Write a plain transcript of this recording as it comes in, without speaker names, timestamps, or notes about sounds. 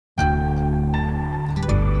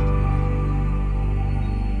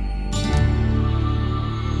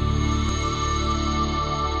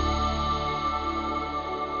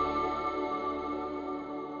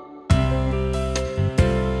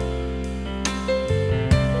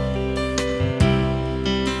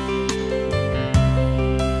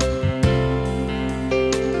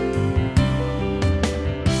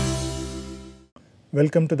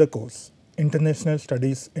Welcome to the course International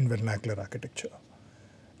Studies in Vernacular Architecture.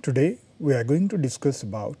 Today we are going to discuss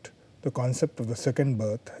about the concept of the second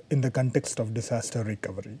birth in the context of disaster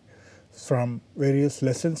recovery from various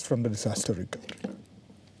lessons from the disaster recovery.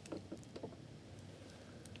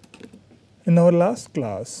 In our last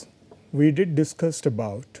class, we did discuss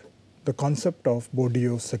about the concept of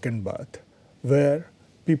Bourdieu's second birth, where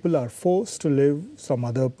people are forced to live some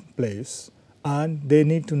other place and they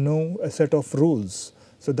need to know a set of rules.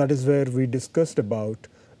 So that is where we discussed about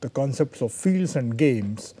the concepts of fields and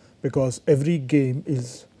games, because every game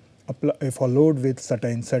is followed with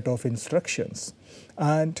certain set of instructions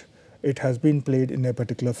and it has been played in a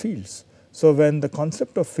particular fields. So when the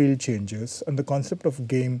concept of field changes and the concept of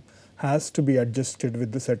game has to be adjusted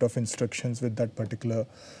with the set of instructions with that particular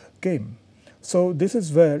game. So this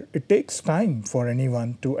is where it takes time for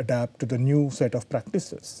anyone to adapt to the new set of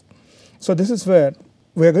practices. So this is where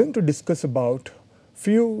we are going to discuss about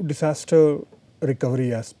few disaster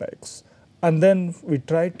recovery aspects, and then we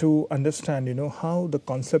try to understand how the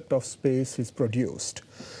concept of space is produced.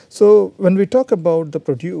 So when we talk about the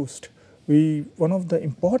produced, one of the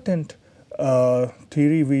important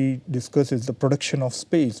theory we discuss is the production of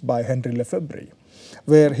space by Henry Lefebvre,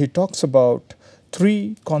 where he talks about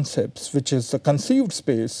three concepts, which is the conceived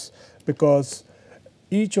space, because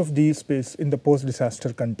each of these space in the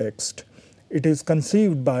post-disaster context, it is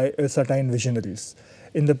conceived by a certain visionaries.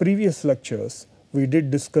 In the previous lectures, we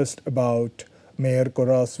did discuss about Mayor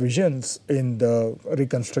Corras's visions in the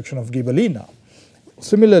reconstruction of Ghibellina.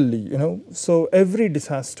 Similarly, so every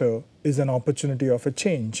disaster is an opportunity of a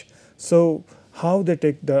change. So how they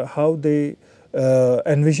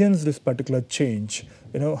envisions this particular change,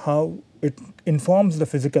 how it informs the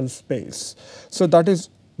physical space. So that is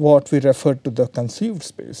what we refer to the conceived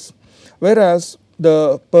space. Whereas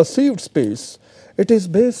the perceived space, it is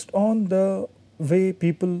based on the way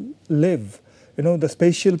people live, the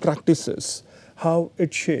spatial practices, how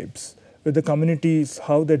it shapes with the communities,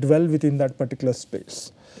 how they dwell within that particular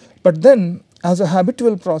space. But then as a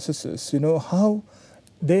habitual processes, how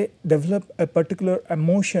they develop a particular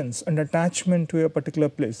emotions and attachment to a particular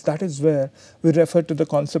place. That is where we refer to the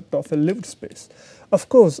concept of a lived space. Of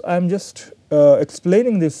course, I am just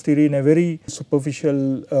explaining this theory in a very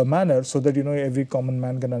superficial manner so that every common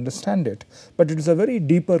man can understand it. But it is a very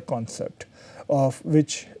deeper concept of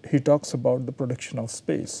which he talks about the production of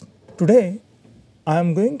space. Today, I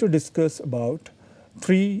am going to discuss about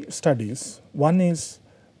three studies. One is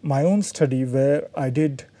my own study where I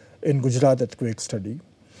did in Gujarat earthquake study.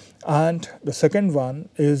 And the second one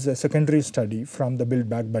is a secondary study from the Build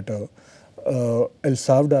Back Better El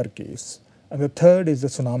Salvador case. And the third is the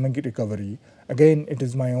Tsunami Recovery. Again, it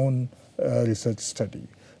is my own research study.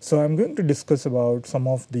 So I'm going to discuss about some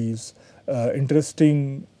of these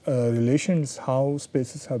interesting relations, how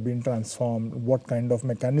spaces have been transformed, what kind of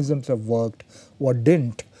mechanisms have worked, what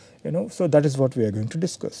didn't, so that is what we are going to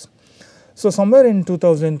discuss. So somewhere in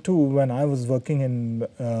 2002, when I was working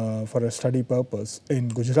for a study purpose in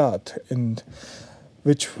Gujarat, in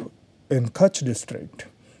Kutch district,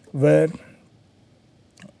 where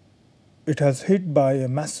it has hit by a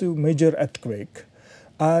massive major earthquake,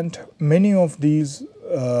 and many of these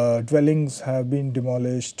dwellings have been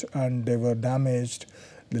demolished and they were damaged.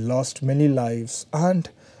 They lost many lives. And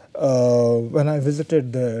when I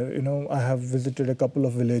visited there, I have visited a couple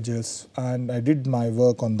of villages and I did my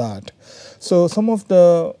work on that. So some of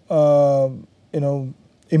the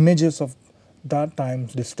images of that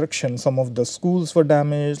time's destruction, some of the schools were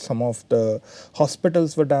damaged, some of the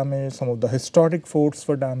hospitals were damaged, some of the historic forts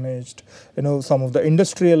were damaged, some of the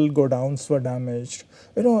industrial godowns were damaged,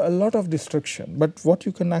 a lot of destruction. But what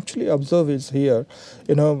you can actually observe is here,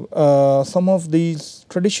 some of these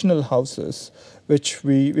traditional houses which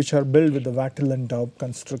are built with the wattle and daub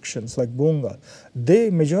constructions like Bunga,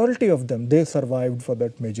 majority of them, they survived for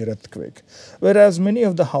that major earthquake. Whereas many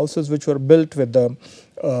of the houses which were built with the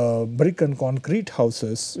brick and concrete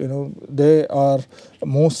houses, they are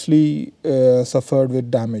mostly suffered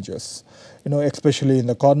with damages, especially in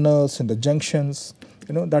the corners, in the junctions,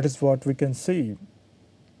 that is what we can see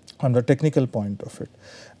on the technical point of it.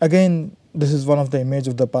 Again, this is one of the image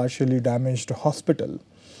of the partially damaged hospital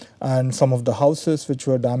and some of the houses which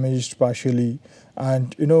were damaged partially,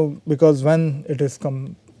 and because when it is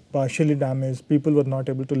partially damaged, people were not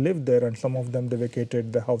able to live there, and some of them they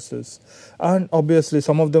vacated the houses, and obviously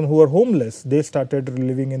some of them who were homeless, they started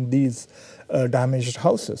living in these damaged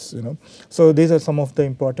houses. So these are some of the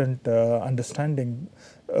important understanding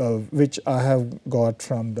which I have got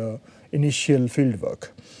from the initial field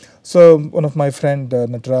work. So one of my friend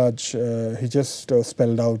Nataraj, he just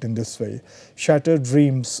spelled out in this way: shattered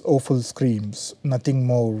dreams, awful screams, nothing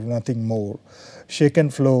more, nothing more. Shaken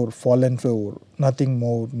floor, fallen floor, nothing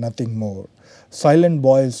more, nothing more. Silent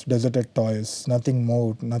boys, deserted toys, nothing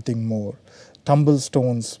more, nothing more. Tumble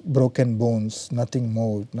stones, broken bones, nothing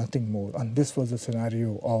more, nothing more. And this was the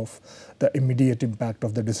scenario of the immediate impact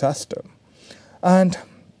of the disaster. And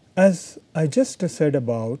as I just said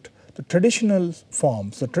about the traditional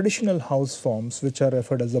forms, the traditional house forms, which are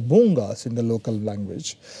referred as the bungas in the local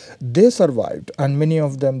language, they survived, and many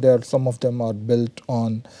of them, some of them are built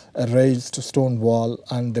on a raised stone wall,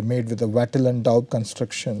 and they're made with the wattle and daub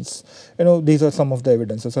constructions. These are some of the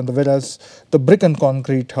evidences, and whereas the brick and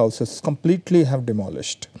concrete houses completely have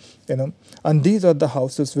demolished. And these are the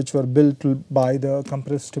houses which were built by the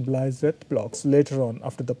compressed stabilized earth blocks later on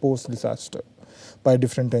after the post-disaster by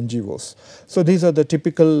different NGOs. So these are the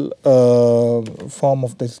typical form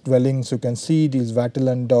of these dwellings. You can see these wattle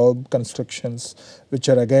and daub constructions, which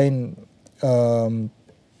are again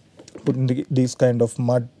put in these kind of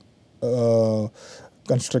mud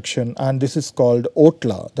construction, and this is called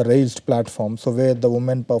otla, the raised platform. So where the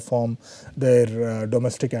women perform their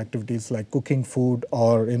domestic activities like cooking food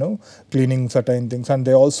or cleaning certain things, and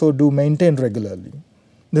they also do maintain regularly.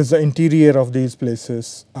 There's the interior of these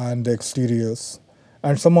places and the exteriors.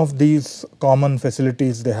 And some of these common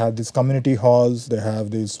facilities, they have these community halls, they have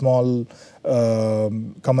these small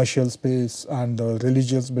commercial space and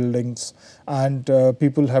religious buildings, and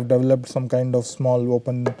people have developed some kind of small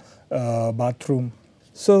open bathroom.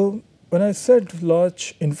 So when I said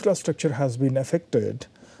large infrastructure has been affected,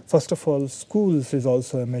 first of all, schools is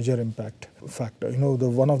also a major impact factor.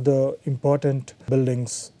 One of the important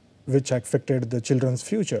buildings which affected the children's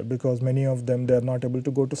future, because many of them, they are not able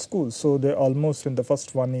to go to school. So they almost in the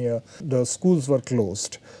first 1 year, the schools were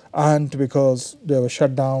closed, and because they were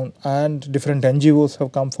shut down, and different NGOs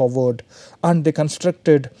have come forward and they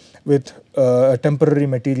constructed with temporary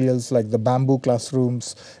materials like the bamboo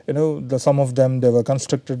classrooms. Some of them, they were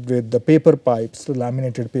constructed with the paper pipes, the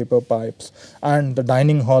laminated paper pipes, and the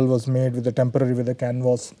dining hall was made with the temporary with the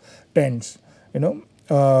canvas tents.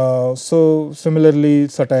 So similarly,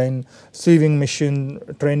 certain sewing machine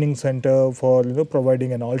training center for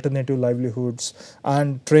providing an alternative livelihoods,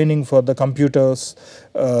 and training for the computers.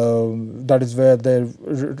 That is where they're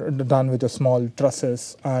done with a small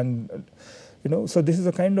trusses, and so this is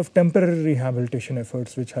a kind of temporary rehabilitation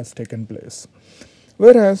efforts which has taken place.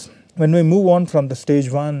 Whereas when we move on from the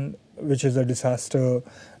stage 1, which is a disaster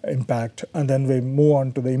impact, and then we move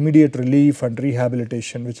on to the immediate relief and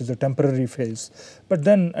rehabilitation, which is a temporary phase. But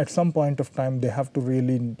then at some point of time, they have to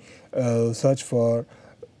really search for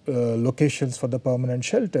locations for the permanent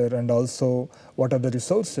shelter, and also what are the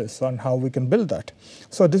resources and how we can build that.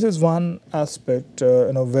 So this is one aspect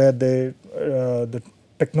where the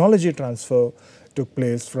technology transfer took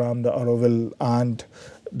place from the Auroville, and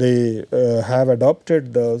they have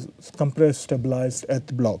adopted the compressed stabilized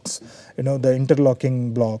earth blocks, the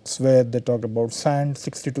interlocking blocks, where they talk about sand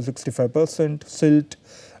 60 to 65%, silt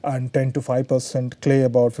and 10 to 5%, clay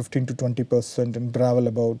about 15 to 20%, and gravel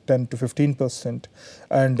about 10 to 15%.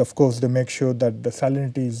 And of course, they make sure that the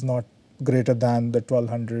salinity is not greater than the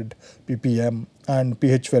 1200 ppm, and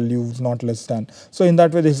pH value is not less than. So in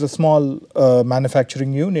that way, this is a small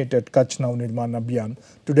manufacturing unit at Kutch Navnirman Abhiyan.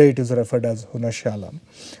 Today it is referred as Hunashala.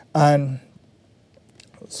 And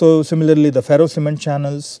so similarly, the ferro cement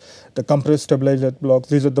channels, the compressed stabilized earth blocks,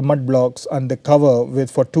 these are the mud blocks, and they cover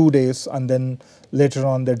with for 2 days, and then later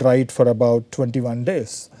on they dry it for about 21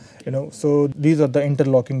 days. So these are the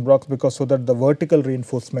interlocking blocks, because so that the vertical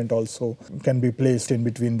reinforcement also can be placed in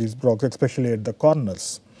between these blocks, especially at the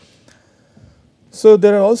corners. So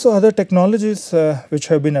there are also other technologies which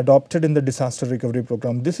have been adopted in the disaster recovery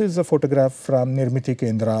program. This is a photograph from Nirmiti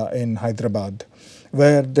Kendra in Hyderabad,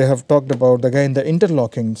 where they have talked about again the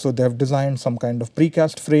interlocking. So they have designed some kind of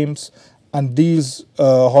precast frames, and these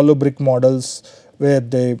hollow brick models where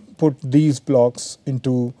they put these blocks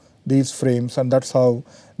into these frames, and that's how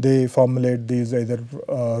they formulate these either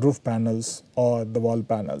roof panels or the wall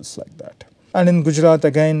panels like that. And in Gujarat,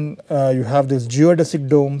 again, you have these geodesic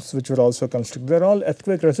domes which were also constructed. They're all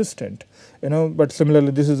earthquake resistant, but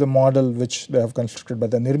similarly, this is a model which they have constructed by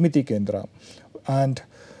the Nirmiti Kendra. And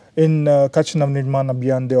in Kutch Navnirman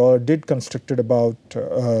Abhiyan, they all did constructed about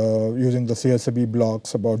using the CSAB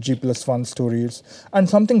blocks, about G+1 stories, and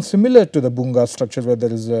something similar to the Bunga structure, where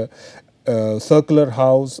there is a circular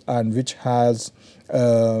house and which has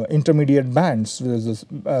intermediate bands. There's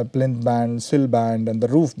a plinth band, sill band, and the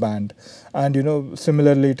roof band. And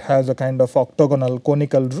similarly, it has a kind of octagonal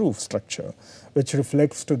conical roof structure, which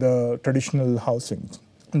reflects to the traditional housing.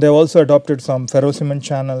 They also adopted some ferrocement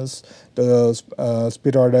channels, the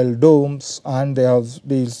spheroidal domes, and they have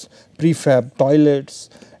these prefab toilets.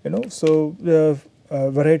 So there are a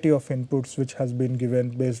variety of inputs which has been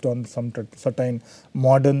given based on some certain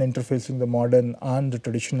modern interfacing the modern and the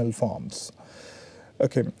traditional forms.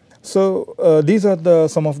 Okay. So these are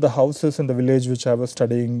some of the houses in the village which I was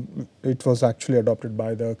studying. It was actually adopted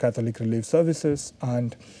by the Catholic Relief Services,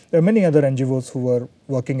 and there are many other NGOs who were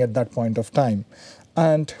working at that point of time.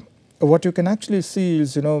 And what you can actually see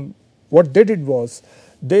is, what they did was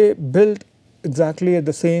they built exactly at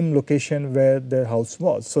the same location where their house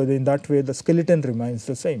was. So in that way, the skeleton remains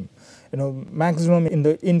the same. Maximum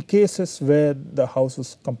in cases where the house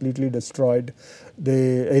was completely destroyed,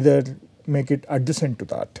 they either make it adjacent to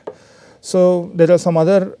that. So there are some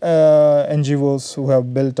other NGOs who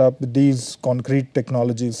have built up these concrete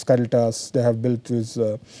technologies. Caritas, they have built these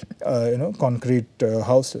concrete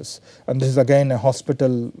houses, and this is again a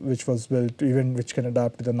hospital which was built even which can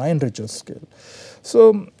adapt to the 9 Richter scale.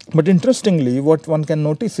 So, but interestingly, what one can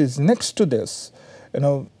notice is next to this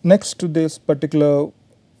particular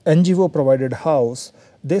NGO provided house,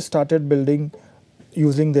 they started building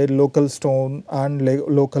using their local stone and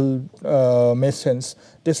local masons.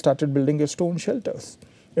 They started building their stone shelters.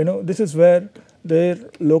 This is where their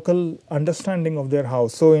local understanding of their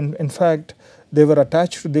house. So in fact, they were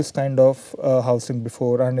attached to this kind of housing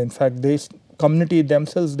before, and in fact, they community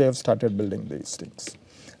themselves, they have started building these things.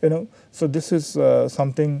 So this is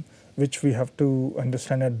something which we have to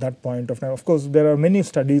understand at that point of time. Of course, there are many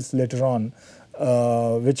studies later on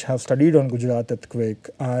which have studied on Gujarat earthquake,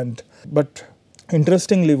 but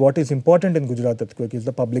interestingly, what is important in Gujarat earthquake is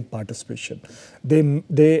the public participation.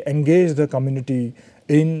 They engage the community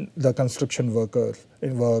in the construction work,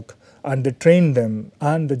 and they train them,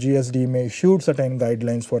 and the GSDMA issued certain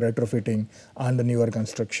guidelines for retrofitting and the newer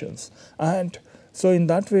constructions. And so in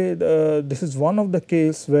that way, this is one of the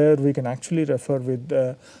case where we can actually refer with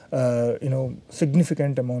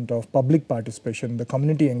significant amount of public participation, the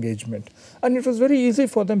community engagement, and it was very easy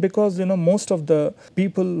for them because most of the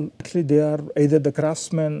people actually they are either the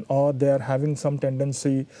craftsmen or they are having some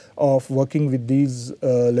tendency of working with these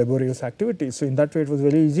laborious activities. So in that way, it was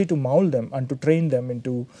very easy to mold them and to train them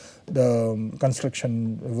into the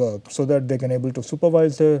construction work so that they can able to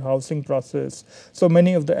supervise the housing process. So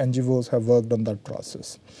many of the NGOs have worked on that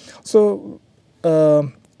process. So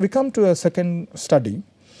we come to a second study.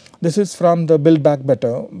 This is from the Build Back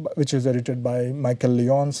Better, which is edited by Michael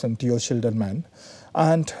Lyons and Theo Schilderman.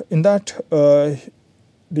 And in that,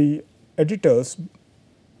 the editors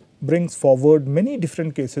brings forward many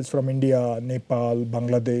different cases from India, Nepal,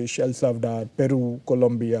 Bangladesh, El Salvador, Peru,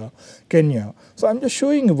 Colombia, Kenya. So I'm just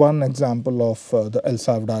showing one example of the El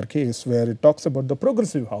Salvador case where it talks about the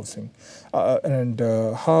progressive housing and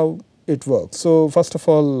how it works. So first of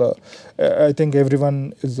all, I think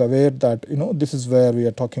everyone is aware that this is where we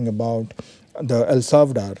are talking about the El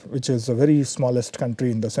Salvador, which is the very smallest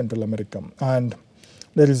country in the Central America, and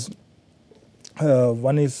there is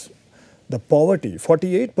one is the poverty.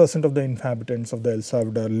 48% of the inhabitants of the El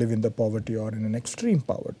Salvador live in the poverty or in an extreme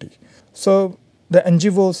poverty. So the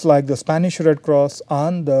NGOs like the Spanish Red Cross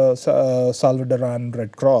and the Salvadoran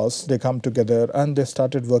Red Cross, they come together and they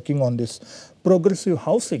started working on this progressive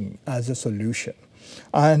housing as a solution.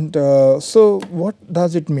 And so what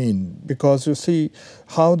does it mean? Because you see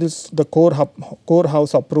how the core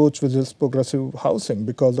house approach with this progressive housing,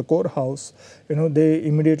 because the core house, they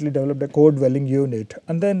immediately developed a core dwelling unit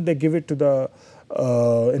and then they give it to the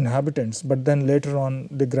inhabitants, but then later on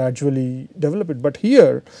they gradually develop it. But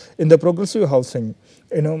here in the progressive housing,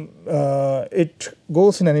 it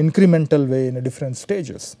goes in an incremental way in different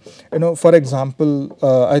stages. For example,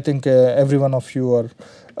 I think every one of you are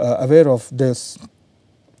aware of this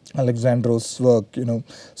Alexandros work,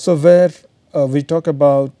 So where we talk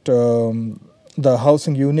about the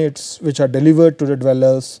housing units which are delivered to the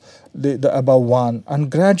dwellers, the above one,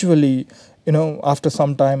 and gradually, after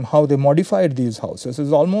some time, how they modified these houses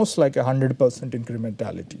is almost like 100%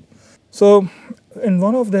 incrementality. So in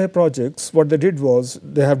one of their projects, what they did was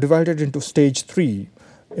they have divided into stage 3,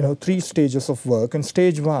 3 stages of work. In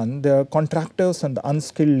stage 1, there are contractors and the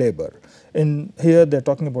unskilled labor. In here, they're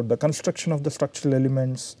talking about the construction of the structural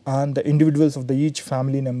elements and the individuals of each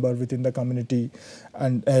family member within the community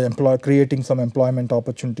and creating some employment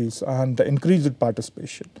opportunities and the increased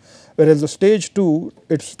participation. Whereas the stage 2,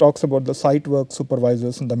 it talks about the site work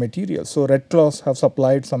supervisors and the materials. So Red Cross have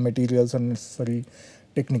supplied some materials and necessary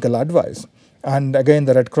technical advice. And again,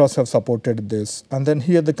 the Red Cross have supported this. And then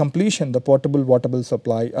here the completion, the portable water bill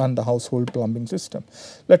supply and the household plumbing system.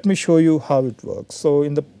 Let me show you how it works. So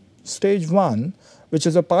in the stage 1, which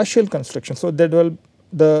is a partial construction, so they will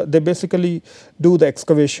they basically do the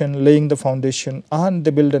excavation, laying the foundation, and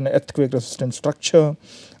they build an earthquake resistant structure,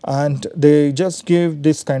 and they just give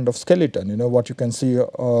this kind of skeleton. What you can see,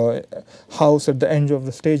 house at the end of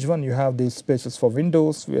the stage 1, you have these spaces for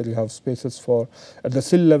windows, where you have spaces for at the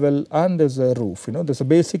sill level, and there's a roof. There's a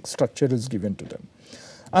basic structure is given to them.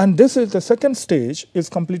 And this is the second stage is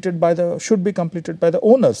should be completed by the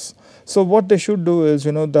owners. So what they should do is,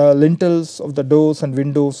 the lintels of the doors and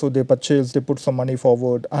windows, so they put some money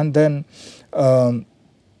forward, and then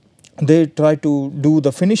they try to do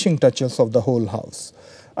the finishing touches of the whole house.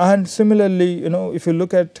 And similarly, if you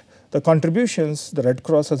look at the contributions, the Red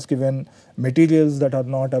Cross has given materials that are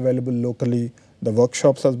not available locally, the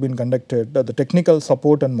workshops has been conducted, the technical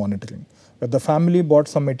support and monitoring. But the family bought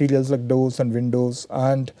some materials like doors and windows,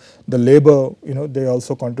 and the labor, they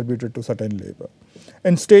also contributed to certain labor.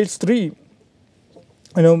 In stage 3,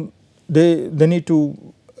 they need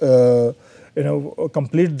to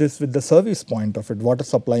complete this with the service point of it, water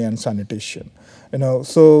supply and sanitation.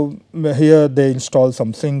 So here they install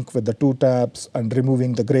some sink with the 2 taps and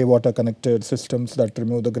removing the grey water connected systems that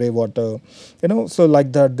remove the grey water. So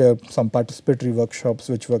like that, there are some participatory workshops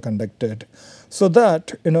which were conducted, so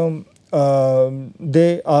that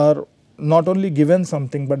they are not only given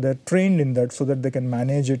something, but they're trained in that so that they can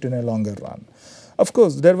manage it in a longer run. Of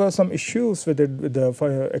course, there were some issues with it,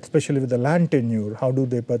 especially with the land tenure. How do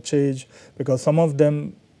they purchase? Because some of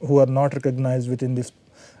them who are not recognized within this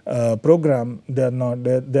program, they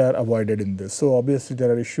are avoided in this. So obviously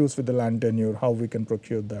there are issues with the land tenure, how we can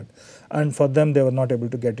procure that. And for them, they were not able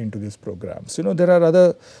to get into these programs. There are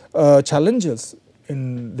other challenges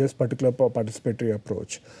in this particular participatory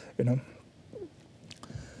approach.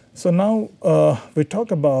 So now we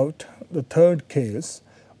talk about the third case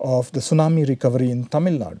of the tsunami recovery in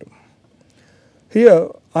Tamilnadu. Here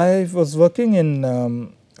I was working in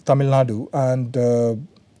Tamilnadu, and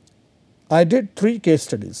I did 3 case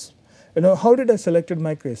studies. How did I selected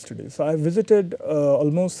my case studies? So I visited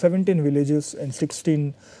almost 17 villages in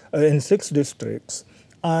 6 districts,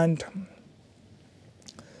 and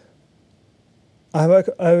I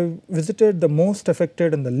visited the most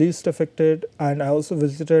affected and the least affected, and I also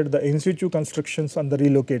visited the in situ constructions and the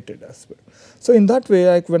relocated as well. So in that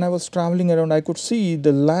way, when I was traveling around, I could see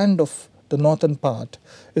the land of the northern part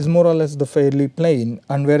is more or less the fairly plain,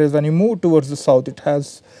 and whereas when you move towards the south, it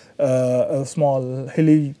has a small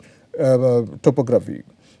hilly topography.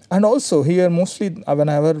 And also here, mostly when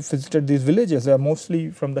I ever visited these villages, they are mostly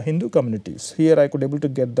from the Hindu communities. Here I could able to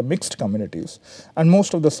get the mixed communities, and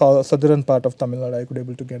most of the southern part of Tamil Nadu I could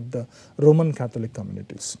able to get the Roman Catholic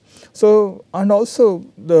communities. So, and also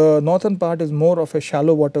the northern part is more of a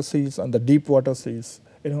shallow water seas and the deep water seas.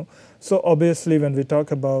 So obviously when we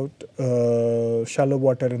talk about shallow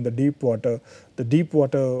water and the deep water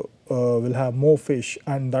will have more fish,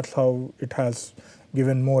 and that's how it has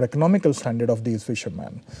given more economical standard of these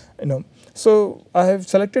fishermen. So I have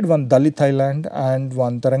selected one Dalit island and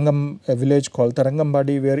one a village called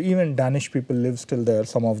Tarangambadi, where even Danish people live still there,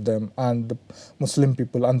 some of them, and the Muslim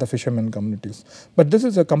people and the fishermen communities. But this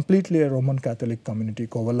is a completely a Roman Catholic community,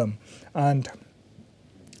 Kovalam, and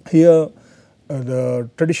here the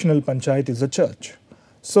traditional panchayat is a church.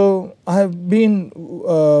 So I have been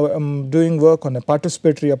doing work on a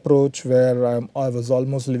participatory approach, where I was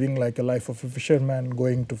almost living like a life of a fisherman,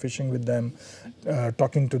 going to fishing with them,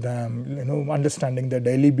 talking to them, understanding their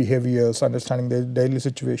daily behaviors, understanding their daily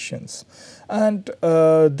situations. And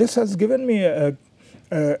this has given me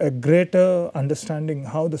a greater understanding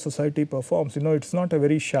how the society performs. It's not a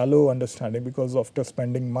very shallow understanding, because after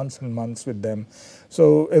spending months and months with them,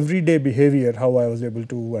 so everyday behavior, how I was able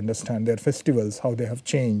to understand their festivals, how they have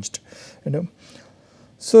changed.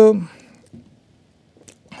 So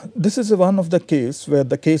this is one of the case where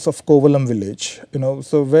the case of Kovalam village,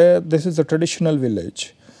 so where this is a traditional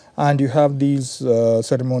village, and you have these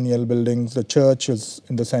ceremonial buildings. The church is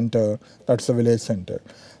in the center, that's the village center.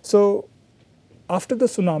 So after the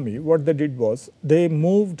tsunami, what they did was they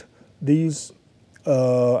moved these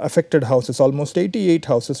affected houses. Almost 88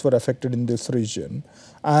 houses were affected in this region,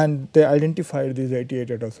 and they identified these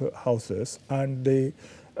 88 houses, and they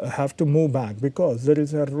have to move back, because there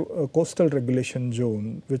is a coastal regulation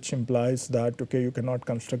zone which implies that you cannot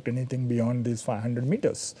construct anything beyond these 500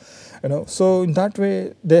 meters. So in that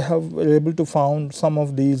way, they have been able to found some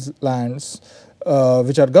of these lands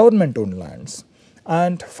which are government owned lands.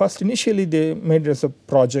 And first, initially, they made as a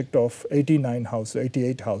project of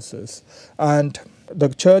 88 houses, and the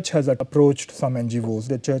church has approached some NGOs.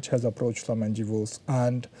 The church has approached some NGOs,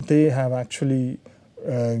 and they have actually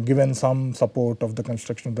given some support of the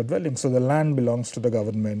construction of the dwelling. So the land belongs to the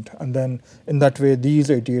government, and then in that way these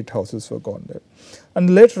 88 houses were gone there.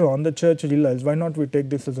 And later on the church realized, why not we take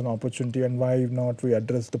this as an opportunity and why not we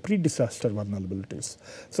address the pre-disaster vulnerabilities.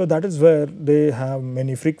 So that is where they have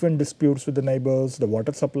many frequent disputes with the neighbors, the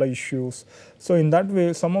water supply issues. So in that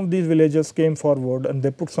way some of these villages came forward and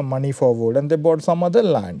they put some money forward and they bought some other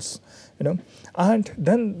lands, and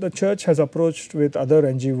then the church has approached with other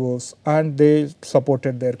NGOs and they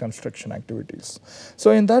supported their construction activities.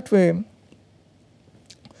 So in that way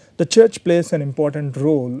the church plays an important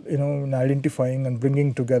role, in identifying and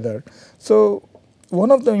bringing together. So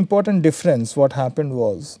one of the important difference what happened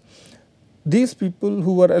was, these people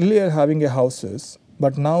who were earlier having a houses,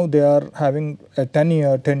 but now they are having a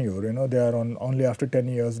 10-year tenure, they are on only after 10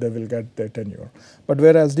 years they will get their tenure. But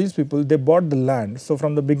whereas these people, they bought the land, so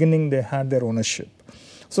from the beginning they had their ownership.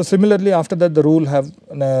 So similarly after that the rule have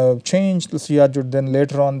changed to Siajuk, then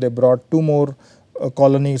later on they brought 2 more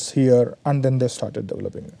colonies here and then they started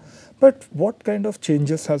developing. But what kind of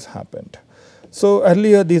changes has happened? So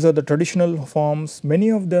earlier these are the traditional forms, many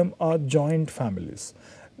of them are joint families.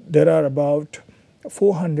 There are about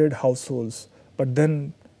 400 households, but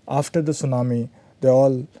then after the tsunami they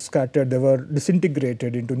all scattered, they were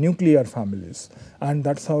disintegrated into nuclear families, and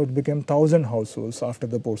that's how it became 1,000 households after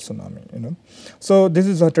the post-tsunami. So this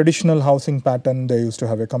is a traditional housing pattern. They used to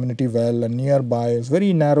have a community well, and nearby is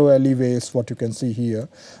very narrow alleyways, what you can see here.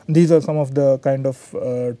 These are some of the kind of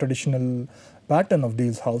traditional pattern of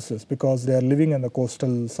these houses, because they are living in the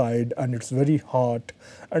coastal side and it's very hot,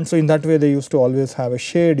 and so in that way they used to always have a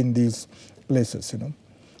shade in these places.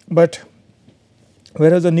 But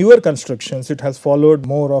whereas the newer constructions, it has followed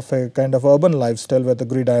more of a kind of urban lifestyle where the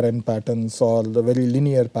gridiron patterns or the very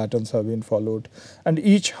linear patterns have been followed. And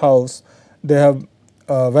each house, they have,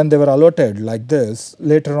 when they were allotted like this,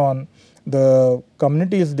 later on the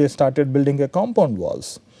communities, they started building a compound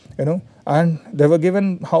walls, and they were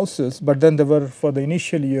given houses, but then they were, for the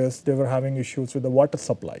initial years, they were having issues with the water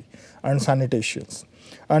supply and sanitations.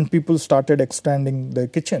 And people started extending their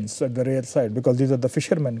kitchens at the rear side, because these are the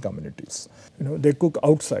fishermen communities. They cook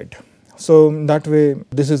outside. So in that way,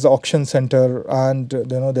 this is the auction center and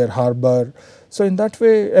their harbor. So in that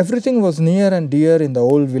way, everything was near and dear in the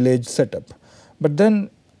old village setup. But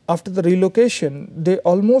then after the relocation, they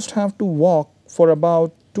almost have to walk for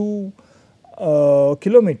about 2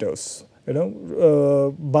 kilometers.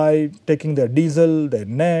 By taking their diesel, their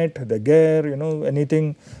net, their gear,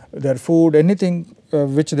 anything, their food, anything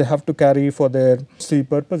which they have to carry for their sea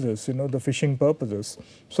purposes, the fishing purposes.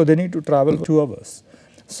 So they need to travel 2 hours.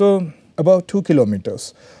 So about 2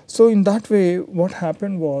 kilometers. So in that way, what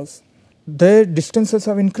happened was their distances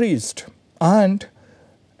have increased. And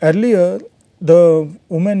earlier, the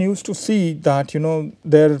women used to see that,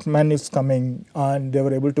 their man is coming and they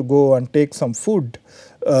were able to go and take some food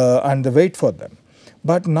and they wait for them.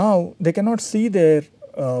 But now they cannot see their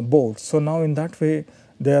boats. So now in that way,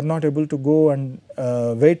 they are not able to go and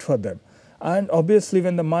wait for them. And obviously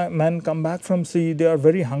when the men come back from sea, they are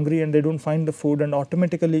very hungry and they don't find the food, and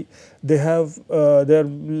automatically they are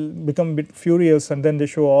become a bit furious, and then they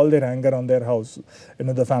show all their anger on their house,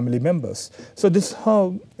 the family members. So this is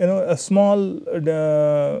how, a small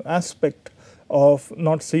aspect of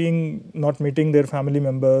not meeting their family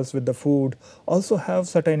members with the food also have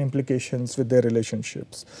certain implications with their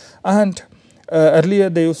relationships. And earlier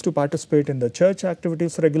they used to participate in the church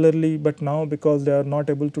activities regularly, but now because they are not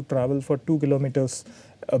able to travel for 2 kilometers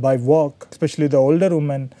by walk, especially the older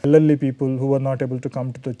women, elderly people who are not able to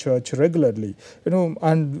come to the church regularly,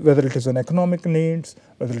 and whether it is an economic needs,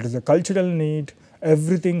 whether it is a cultural need,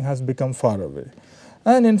 everything has become far away.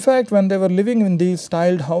 And in fact, when they were living in these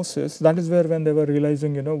tiled houses, that is where when they were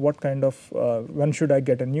realizing, what kind of, when should I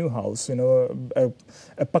get a new house, a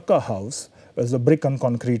pakka house, as a brick and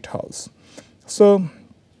concrete house. So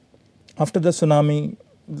after the tsunami,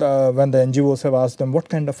 when the NGOs have asked them what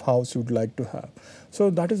kind of house you would like to have. So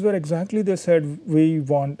that is where exactly they said, we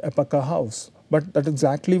want a pakka house. But that's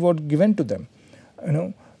exactly what given to them.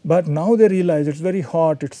 But now they realize it's very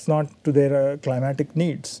hot, it's not to their climatic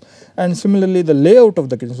needs. And similarly, the layout of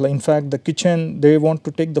the kitchen, in fact, the kitchen, they want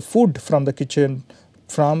to take the food from the kitchen,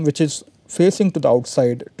 which is facing to the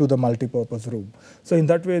outside, to the multi-purpose room. So in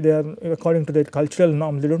that way, they are, according to their cultural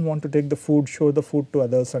norms, they don't want to take the food, show the food to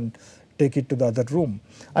others and take it to the other room.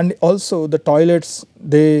 And also the toilets,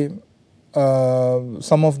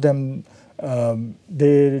 some of them,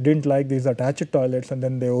 they didn't like these attached toilets, and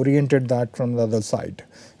then they oriented that from the other side,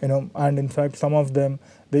 and in fact some of them,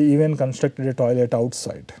 they even constructed a toilet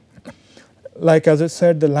outside. Like as I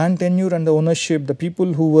said, the land tenure and the ownership, the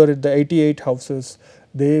people who were at the 88 houses,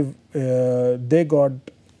 they they got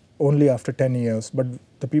only after 10 years, but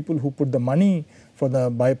the people who put the money for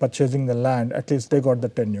by purchasing the land, at least they got the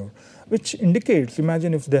tenure, which indicates,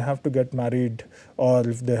 imagine if they have to get married or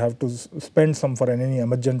if they have to spend some for any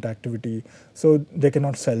emergent activity, so they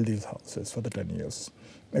cannot sell these houses for the 10 years.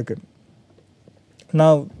 Okay.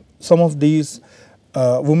 Now, some of these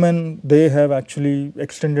women, they have actually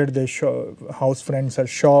extended their house fronts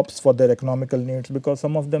as shops for their economical needs, because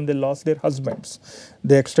some of them, they lost their husbands.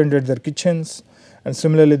 They extended their kitchens. And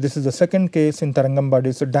similarly, this is the second case in Tarangambadi.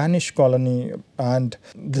 It's a Danish colony, and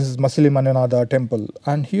this is Masilimananada temple.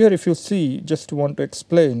 And here, if you see, just want to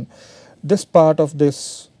explain, this part of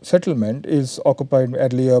this settlement is occupied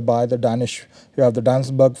earlier by the Danish. You have the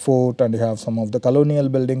Dansburg fort and you have some of the colonial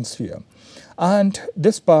buildings here. And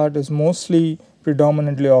this part is mostly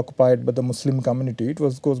predominantly occupied by the Muslim community. It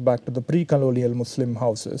goes back to the pre-colonial Muslim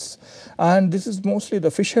houses. And this is mostly the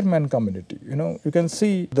fisherman community. You can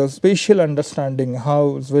see the spatial understanding,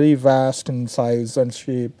 how it's very vast in size and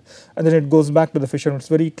shape. And then it goes back to the fishermen. It's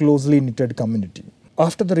very closely knitted community.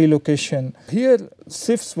 After the relocation, here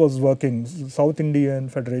SIFS was working, South Indian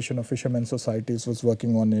Federation of Fishermen Societies was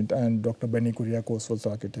working on it, and Dr. Benny Kuriakose was the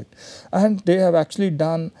architect. And they have actually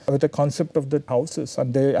done with the concept of the houses,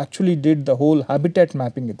 and they actually did the whole habitat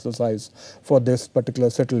mapping exercise for this particular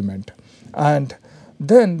settlement. And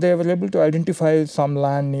then they were able to identify some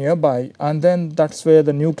land nearby, and then that's where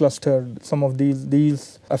the new cluster, some of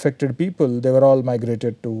these affected people, they were all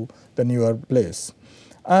migrated to the newer place.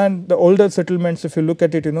 And the older settlements, if you look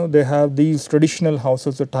at it, they have these traditional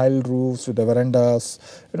houses with tiled roofs, with the verandas.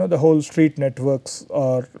 The whole street networks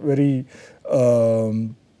are very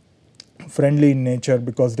friendly in nature,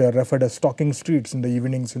 because they are referred as talking streets. In the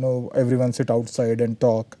evenings, everyone sit outside and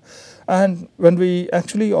talk. And when we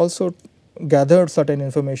actually also gathered certain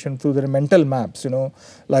information through their mental maps,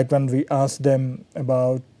 like when we asked them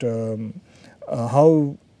about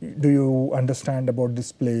how do you understand about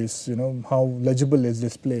this place, how legible is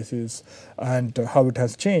this place is, and how it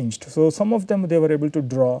has changed. So some of them, they were able to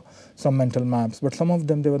draw some mental maps, but some of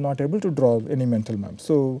them, they were not able to draw any mental maps.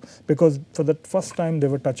 So because for the first time, they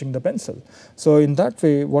were touching the pencil. So in that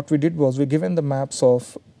way, what we did was we given the maps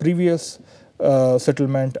of previous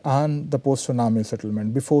settlement and the post-tsunami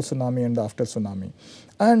settlement, before tsunami and after tsunami.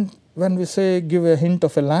 And when we say give a hint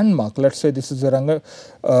of a landmark, let's say this is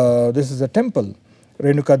a temple,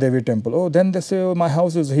 Renuka Devi temple. Oh, then they say, oh, my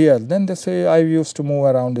house is here. Then they say, I used to move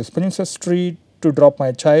around this Princess Street to drop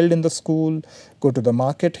my child in the school, go to the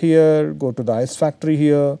market here, go to the ice factory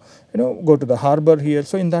here, go to the harbor here.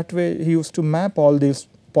 So in that way, he used to map all these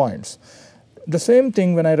points. The same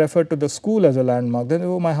thing when I refer to the school as a landmark, then,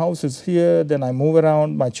 oh, my house is here, then I move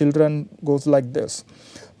around, my children goes like this.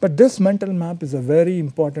 But this mental map is a very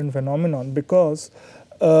important phenomenon, because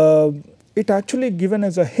it actually given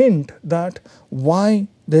as a hint that why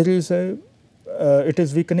there is it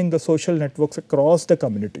is weakening the social networks across the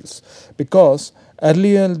communities. Because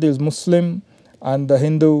earlier these Muslim and the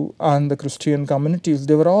Hindu and the Christian communities,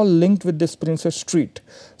 they were all linked with this Princess Street.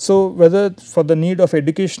 So whether for the need of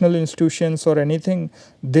educational institutions or anything,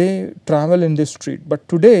 they travel in this street. But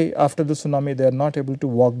today, after the tsunami, they are not able to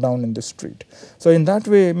walk down in this street. So in that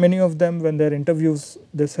way, many of them, when their interviews,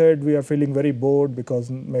 they said, we are feeling very bored because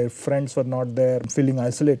my friends were not there, feeling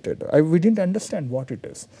isolated. We didn't understand what it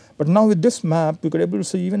is. But now with this map, we could able to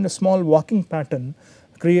see even a small walking pattern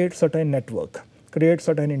create certain network, create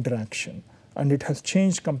certain interaction. And it has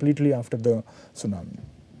changed completely after the tsunami.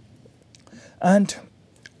 And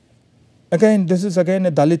again, this is again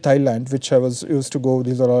a Dalit island, which I was used to go.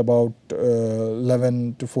 These are about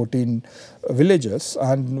 11 to 14 villages,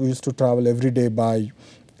 and we used to travel every day by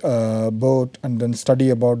boat and then study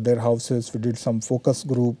about their houses. We did some focus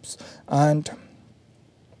groups, and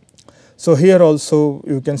so here also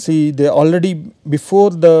you can see they already,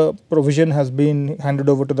 before the provision has been handed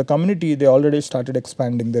over to the community, they already started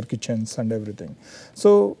expanding their kitchens and everything.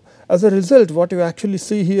 So as a result, what you actually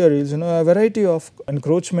see here is a variety of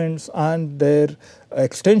encroachments and their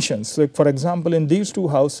extensions. So for example, in these two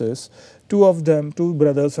houses, two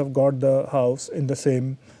brothers have got the house in the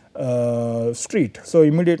same street, so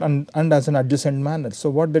immediate and as an adjacent manner.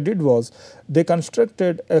 So what they did was they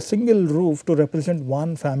constructed a single roof to represent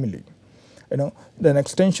one family. An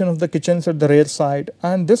extension of the kitchens at the rear side.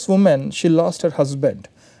 And this woman, she lost her husband,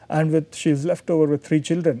 and she's left over with 3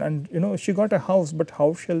 children. And she got a house, but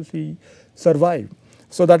how shall she survive?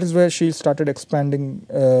 So that is where she started expanding,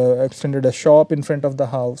 extended a shop in front of the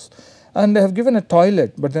house. And they have given a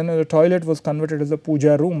toilet, but then the toilet was converted as a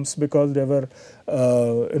puja rooms, because they were,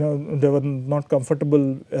 they were not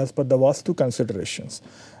comfortable as per the Vastu considerations.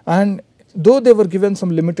 And though they were given some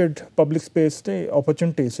limited public space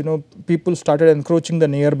opportunities, people started encroaching the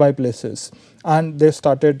nearby places, and they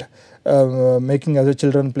started making other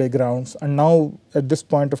children playgrounds, and now at this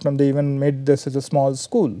point of time they even made this as a small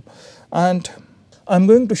school. And I'm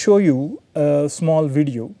going to show you a small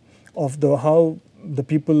video of how the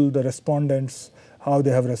people, the respondents, how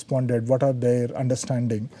they have responded, what are their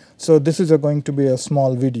understanding. So this is going to be a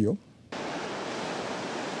small video.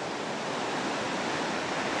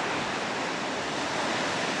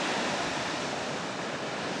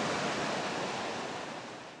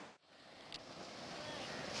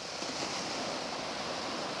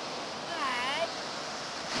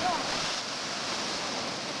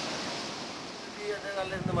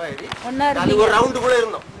 ஒரு ரவுண்டுக்குள்ள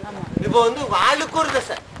இருந்தோம். இப்போ வந்து வாளுக்கு ஒரு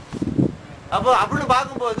தசை. அப்போ அப்படின்னு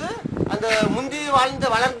பார்க்கும்போது அந்த முந்தி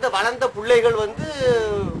வளர்ந்த பிள்ளைகள் வந்து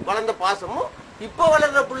வளர்ந்த பாசமும் இப்போ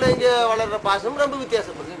வளர்ற பிள்ளைங்க வளர்ற பாசமும் ரொம்ப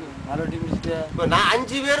வித்தியாசப்படுது. இப்போ நான்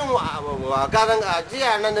 5 பேரும் அக்கா தங்கச்சி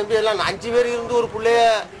அண்ணன் தம்பி எல்லாம் 5 பேர் இருந்து ஒரு பிள்ளைய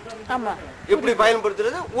எப்படி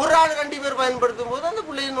பயன்படுத்துறது, ஒரு ஆள் 2 பேர் பயன்படுத்தும் போது அந்த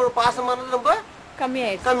பிள்ளைங்களோட பாசமானது ரொம்ப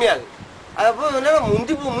கம்மியாகுது. அப்போ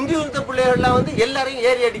முந்தி இருந்த பிள்ளைகள்லாம் வந்து எல்லாரையும்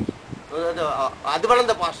ஏறி அடிக்கும், அது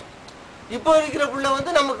வளர்ந்த பாசம். இப்போ இருக்கிற பிள்ளை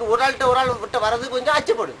வந்து நமக்கு ஒரு ஆள் விட்ட வர்றது கொஞ்சம்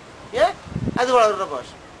அச்சப்படுது. ஏன்? அது வளர்ற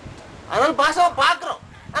பாசம். அதனால பாசமா பாக்குறோம்,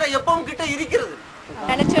 ஆனா எப்பவும் கிட்ட இருக்கிறது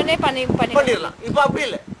பண்ணிடலாம். இப்ப அப்படி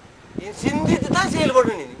இல்லை, சிந்தித்து தான்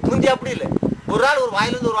செயல்படணும். முந்தி அப்படி இல்லை, ஒரு ஆள் ஒரு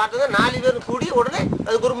வாயிலிருந்து ஒரு வார்த்தை தான் 4 பேர் கூடி உடனே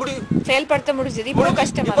அதுக்கு ஒரு முடிவு செயல்படுத்த முடிஞ்சது.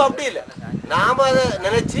 இப்போ அப்படி இல்லை, நாம அதை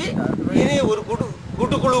நினைச்சு இனி ஒரு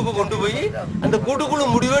கூட்டுக்குழுவுக்கு கொண்டு போய் அந்த கூட்டுக்குழு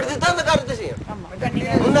முடிவெடுத்து தான் அந்த காரியத்தை செய்யும்.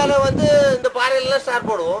 முன்னால வந்து இந்த பாறையிலாம் ஸ்டார்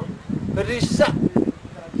போடுவோம், பெருசா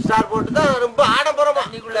ஸ்டார் போட்டு தான் ரொம்ப ஆடம்பரமா.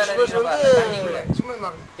 வந்து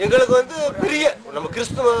எங்களுக்கு வந்து பெரிய நம்ம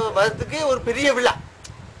கிறிஸ்துவ மதத்துக்கு ஒரு பெரிய விழா,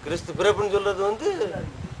 கிறிஸ்து பிறப்புன்னு சொல்றது வந்து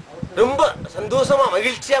ரொம்ப சந்தோஷமா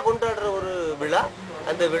மகிழ்ச்சியா கொண்டாடுற ஒரு விழா.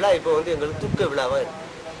 அந்த விழா இப்போ வந்து எங்களுக்கு துக்க விழாவா இருக்கு.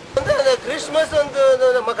 வந்து அந்த கிறிஸ்துமஸ் வந்து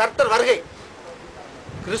நம்ம கர்த்தர் வருகை,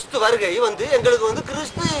 கிறிஸ்து வருகை வந்து எங்களுக்கு வந்து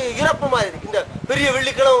கிறிஸ்து இறப்பு மாதிரி, இந்த பெரிய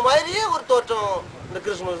வெள்ளிக்கிழமை மாதிரியே ஒரு தோற்றம் இந்த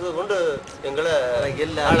கிறிஸ்துமஸ் கொண்டு எங்களை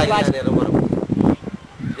எல்லா நேரம் வரும்.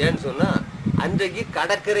 ஏன்னு சொன்னா அன்றைக்கு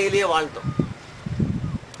கடற்கரையிலேயே வாழ்ந்தோம்.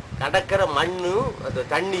 கடற்கரை மண்ணும் அந்த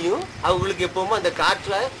தண்ணியும் அவங்களுக்கு எப்பவுமே அந்த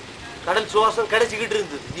காற்றுல கடல் சுவாசம் கிடைச்சிக்கிட்டு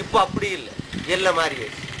இருந்தது. இப்போ அப்படி இல்லை, எல்லாம் மாறி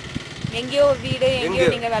எங்கேயோ வீடு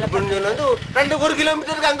வந்து 1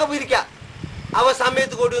 கிலோமீட்டருக்கு அங்க போயிருக்கா. அவ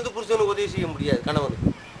சமயத்துக்கு ஓடி வந்து புருஷனுக்கு உதவி செய்ய முடியாது கணவனுக்கு.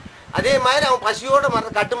 அதே மாதிரி அவன் பசியோட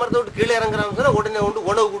கட்டு மரத்தை விட்டு கீழே இறங்குறான்னு சொன்னா உடனே வந்து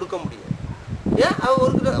உணவு கொடுக்க முடியாது. ஏன்? அவன்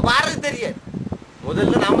ஒரு வாரது தெரியாது.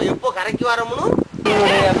 முதல்ல நாம எப்போ கரைக்கு வரமுன்னு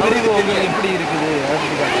எப்படி இருக்குது.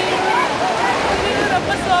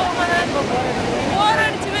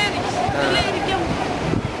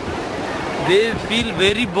 They feel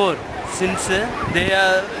very bored since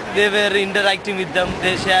they were interacting with them,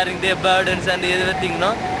 they sharing their burdens and everything. No,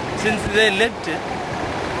 since they left,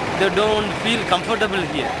 they don't feel comfortable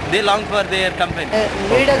here. They long for their company.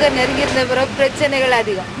 வீடக நெருங்கியிருந்த பிறகு பிரச்சனைகள்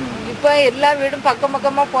அதிகம். இப்போ எல்லா வீடும்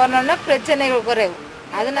பக்கமா போனோம்னா பிரச்சனைகள் குறைவு.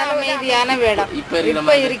 அதனால அமைதியான இடம்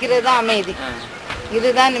இப்போ இருக்கிறது தான் அமைதி.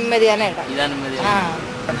 இதுதான் நிம்மதியான இடம்.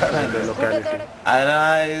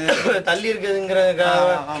 தள்ளி இருக்குதுங்கிற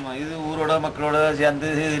இது ஊரோட மக்களோட சேர்ந்து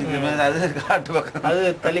அது காட்டு பக்கம், அது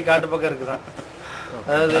தள்ளி காட்டு பக்கம் இருக்குதான்.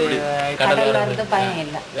 அதாவது கடல்ல இருந்து பயம்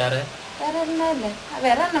இல்லை.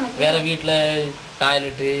 வேற வீட்டுல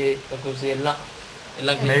டாய்லெட்டு எல்லாம்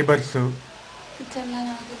neighbours,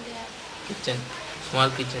 kitchen,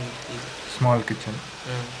 small kitchen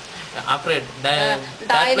operate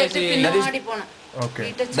toilet பின்னாடி போணும். Okay.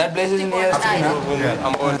 That place is near.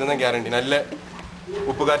 50% guarantee. நல்ல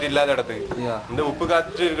உப்பு காற்று இல்லாத இடத்துக்கு. இந்த உப்பு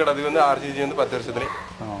காற்று இருக்கிற இடத்துக்கு வந்து RCC வந்து 10 வருஷத்துல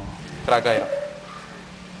கிராக் ஆயிரும்.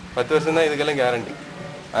 10 வருஷம் தான் இதுக்கெல்லாம் கேரண்டி.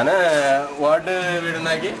 ஆனா வார்டு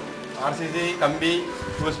வீடுனாக்கி RCC கம்பி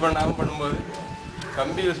யூஸ் பண்ணாம பண்ணும்போது,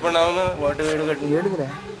 கம்பி யூஸ் பண்ணாம வார்டு வீடு கட்டி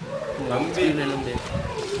கம்பி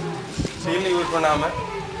சீல் யூஸ் பண்ணாம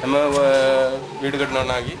நம்ம வீடு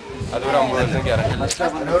கட்டணும்னாக்கி அது ஒரு 50 வருஷம் கேரண்டி.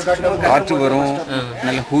 காற்று வரும்,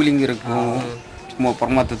 நல்ல கூலிங் இருக்கும்,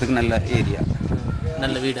 பரமாத்தத்துக்கு நல்ல ஏரியா,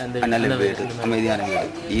 நல்ல வீடு, நல்ல வீடு, அமைதியான வீடு.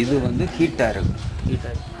 இது வந்து ஹீட்டாக இருக்கும்.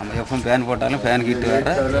 நம்ம எப்போ ஃபேன் போட்டாலும் ஃபேன் ஹீட்டு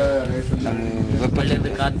வர நம்ம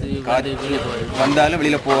வெப்பம் காற்று வந்தாலும்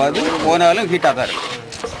வெளியில் போகாது, போனாலும் ஹீட்டாக தான் இருக்கும்.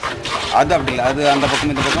 அது அப்படி இல்லை, அது அந்த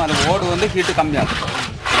பக்கம் இந்த பக்கம் அந்த ஓடு வந்து ஹீட்டு கம்மியாகும்.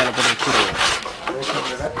 அதில் போட்டு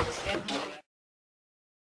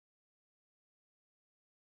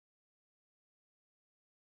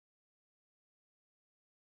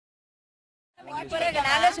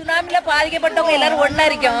நாங்க சுனாமில பாதிக்கப்பட்டவங்க எல்லாரும் ஒண்ணா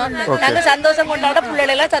இருக்கோம். நாங்க சந்தோஷம் கொண்டாட,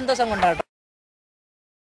 பிள்ளைகள் எல்லாம் சந்தோஷம் கொண்டாடுறோம்.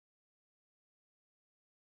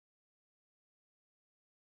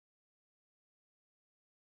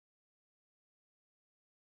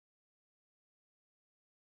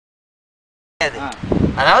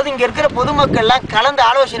 அதாவது இங்க இருக்கிற பொதுமக்கள்லாம் கலந்து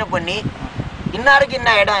ஆலோசனை பண்ணி இன்னாருக்கு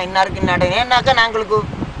இன்ன இடம் இன்னாருக்கு இன்ன இடம் ஏன்னாக்கா நாங்களுக்கு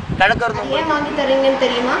கடற்கரை ஏன் வாங்கி தரீங்கன்னு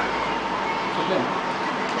தெரியுமா?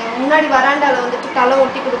 முன்னாடி வராண்டால வந்துட்டு தளம்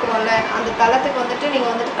ஒட்டி கொடுக்குறோம்ல, அந்த தளத்துக்கு வந்துட்டு நீங்க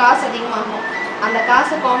வந்துட்டு காசு அதிகமாகும். அந்த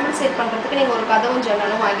காசை காம்பன்சேட் பண்றதுக்கு நீங்க ஒரு கதவும்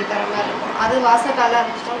ஜன்னலும் வாங்கி தர மாதிரி இருக்கும். அது வாசக்கால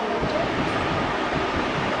இருந்துச்சுன்னா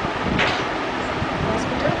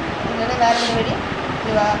ஹாஸ்பிட்டல் இல்லைன்னா வேற எந்த வெடி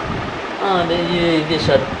இதுவா? இது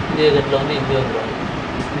ஷர்ட் இதே கட்டில் வந்து இங்கே வந்துடுவாங்க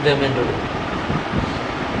இந்த மெயின் ரோடு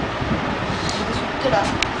சுத்துடா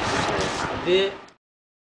இது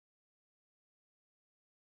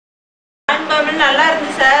நல்லா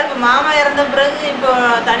இருக்கு சார். இப்போ மாமா இறந்த பிறகு இப்போ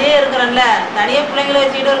தனியாக இருக்கிறேன்ல, தனியாக பிள்ளைங்களை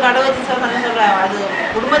வச்சுக்கிட்டு ஒரு கடை வச்சு சார் சொல்கிறேன். அது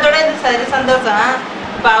குடும்பத்தோட இது சரி சந்தோஷம்.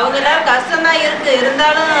 இப்போ அவங்க எல்லாரும் கஷ்டம்தான் இருக்குது,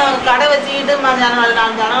 இருந்தாலும் கடை வச்சுக்கிட்டு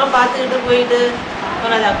ஜனங்களும் பார்த்துக்கிட்டு போயிட்டு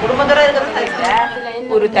குடும்பத்தோட இருக்கிறது.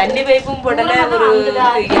 ஒரு தண்ணி பைப்பும் போடலை, ஒரு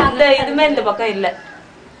எந்த இதுவுமே இந்த பக்கம் இல்லை.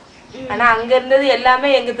 ஆனா அங்க இருந்தது எல்லாமே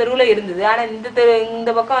எங்க தெருவுல இருந்தது. ஆனா இந்த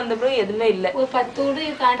பக்கம் வந்த பிறகு எதுவுமே இல்ல,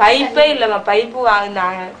 பைப்பே இல்லம்மா. பைப்பு அங்க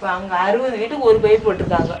 60 வீட்டுக்கு ஒரு பைப்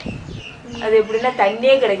போட்டிருக்காங்க. அது எப்படின்னா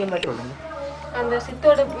தண்ணியே கிடைக்க மாட்டேங்குது. அந்த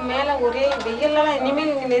சித்தோட மேல ஒரே வெயில்லாம்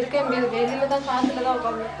இனிமேல் இங்க இருக்க முடியாது. வெயில தான் காத்துல தான்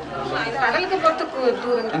உட்காந்து கடலுக்கு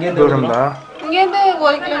போறதுக்கு தூரம் தான். இங்க இருந்து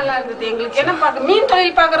 1 கிலோமீட்டர் இருக்குது எங்களுக்கு. என்ன பார்க்க மீன்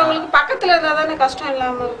தொழில் பாக்குறவங்களுக்கு பக்கத்துல இருந்தா தானே கஷ்டம்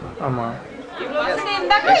இல்லாம இருக்கும். ஆமா இவ்வளவு வசதி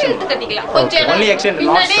இருந்தாக்க இழுத்து கட்டிக்கலாம். கொஞ்சம்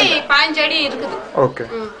பின்னாடி 15 அடி இருக்குது. ஓகே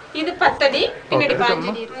இது 10 அடி, பின்னாடி 15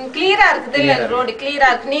 அடி இருக்கு. கிளியரா இருக்குது இல்ல, ரோடு கிளியரா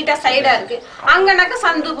இருக்கு, நீட்டா சைடா இருக்கு. அங்கனாக்க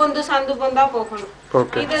சந்து பொந்தா போகணும்.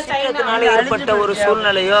 இது சைடுனால ஏற்பட்ட ஒரு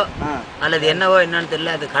சூழ்நிலையோ அல்லது என்னவோ என்னன்னு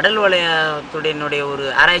தெரியல. அது கடல் வளையத்துடைய ஒரு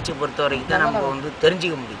ஆராய்ச்சி பொறுத்த வரைக்கும் தான் நம்ம வந்து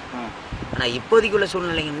தெரிஞ்சுக்க முடியும். ஆனா இப்போதைக்குள்ள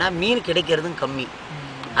சூழ்நிலைங்கன்னா மீன் கிடைக்கிறதும் கம்மி.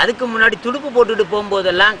 அதுக்கு முன்னாடி துடுப்பு போட்டுட்டு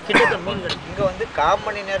போகும்போதெல்லாம் கிட்டத்தட்ட மீன் கிடைக்கும். இங்கே வந்து 1/4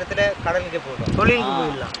 மணி நேரத்தில் கடலுக்கு போயிடும். தொழிலுக்கு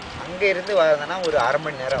போயிடலாம். அங்கே இருந்து வரதுன்னா ஒரு 1/2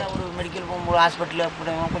 மணி நேரம். ஒரு மெடிக்கல் போகும்போது ஹாஸ்பிட்டலில்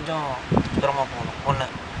போடுவோம், கொஞ்சம் தூரமாக போகணும் ஒன்று.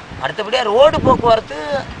 அடுத்தபடியாக ரோடு போக்குவரத்து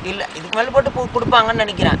இல்லை, இதுக்கு மேலே போட்டு கொடுப்பாங்கன்னு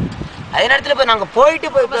நினைக்கிறேன். அதே நேரத்தில் இப்போ நாங்கள் போயிட்டு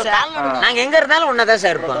நாங்கள் எங்கே இருந்தாலும் ஒன்றா தான்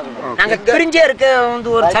சார் இருப்போம். நாங்கள் பிரிஞ்சே இருக்க வந்து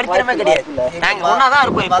ஒரு சரித்திரமே கிடையாது. நாங்கள் ஒன்றா தான்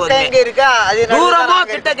இருப்போம். இப்போ எங்கே இருக்கா அது தூரமோ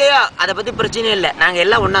கிட்டக்கையோ அதை பற்றி பிரச்சனை இல்லை. நாங்கள்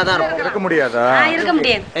எல்லாம் ஒன்றா தான் இருப்போம். இருக்க முடியாதா? இருக்க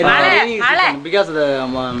முடியாது.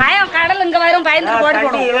 பயம் கடல் இங்க வரும், பயந்து ஓடி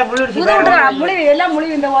போடும். முழிவு எல்லாம்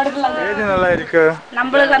முழிவு இந்த ஓடுக்குள்ள. ஏது நல்லா இருக்கு.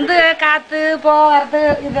 நம்மளுக்கு வந்து காத்து போறது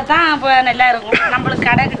இதுதான் நல்லா இருக்கும். நம்மளுக்கு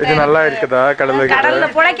கடை இது நல்லா இருக்குதா?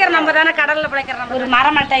 கடல்ல பிழைக்கிற நம்ம தானே, கடல்ல பிழைக்கிற நம்ம. ஒரு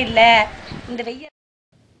மரமட்டை இல்ல இந்த வெயில்.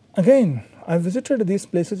 Again, I visited these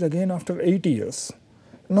places again after 8 years.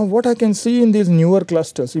 Now what I can see in these newer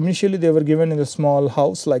clusters, initially they were given in a small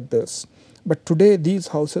house like this. But today these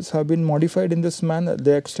houses have been modified in this manner.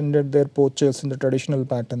 They extended their porches in the traditional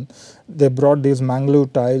pattern. They brought these mangrove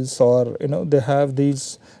tiles, or they have these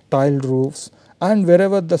tiled roofs. And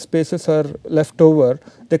wherever the spaces are left over,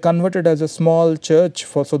 they converted as a small church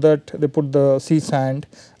so that they put the sea sand,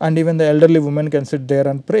 and even the elderly women can sit there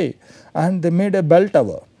and pray. And they made a bell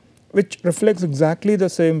tower, which reflects exactly the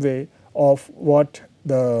same way of what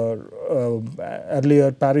the earlier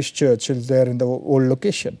parish church is there in the old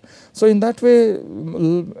location. So in that way,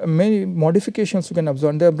 many modifications you can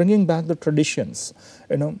observe. They are bringing back the traditions,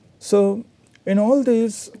 So in all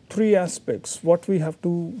these 3 aspects,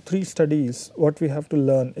 three studies, what we have to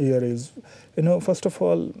learn here is, first of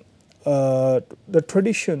all, the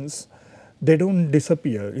traditions, they don't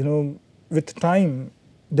disappear. With time,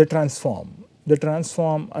 they transform.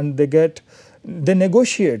 And they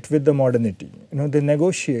negotiate with the modernity. They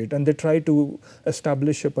negotiate and they try to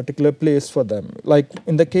establish a particular place for them. Like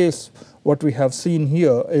in the case, what we have seen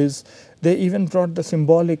here is they even brought the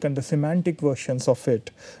symbolic and the semantic versions of it.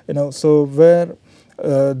 So where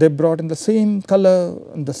they brought in the same color,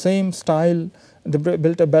 in the same style, they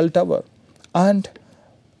built a bell tower. And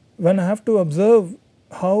when I have to observe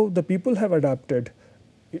how the people have adapted,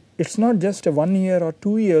 it's not just a 1 year or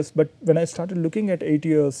 2 years, but when I started looking at 8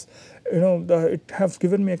 years, it has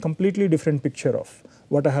given me a completely different picture of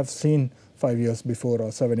what I have seen 5 years before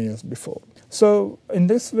or 7 years before. So in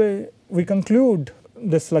this way, we conclude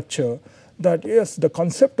this lecture that yes, the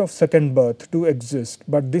concept of second birth do exist,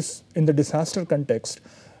 but this in the disaster context,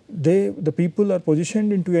 the people are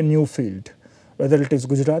positioned into a new field. Whether it is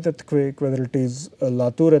Gujarat earthquake, whether it is a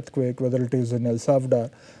Latur earthquake, whether it is in El Salvador.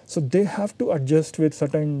 So they have to adjust with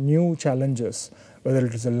certain new challenges, whether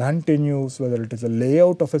it is a land tenures, whether it is a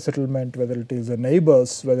layout of a settlement, whether it is a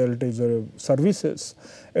neighbors, whether it is a services,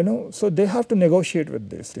 so they have to negotiate with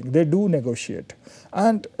these things. They do negotiate.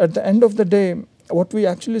 And at the end of the day, what we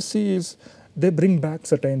actually see is they bring back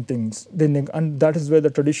certain things, and that is where the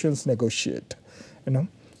traditions negotiate.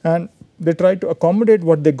 and they try to accommodate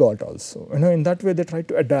what they got also. In that way they try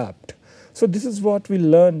to adapt. So this is what we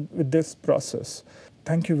learn with this process.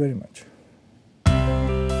 Thank you very much.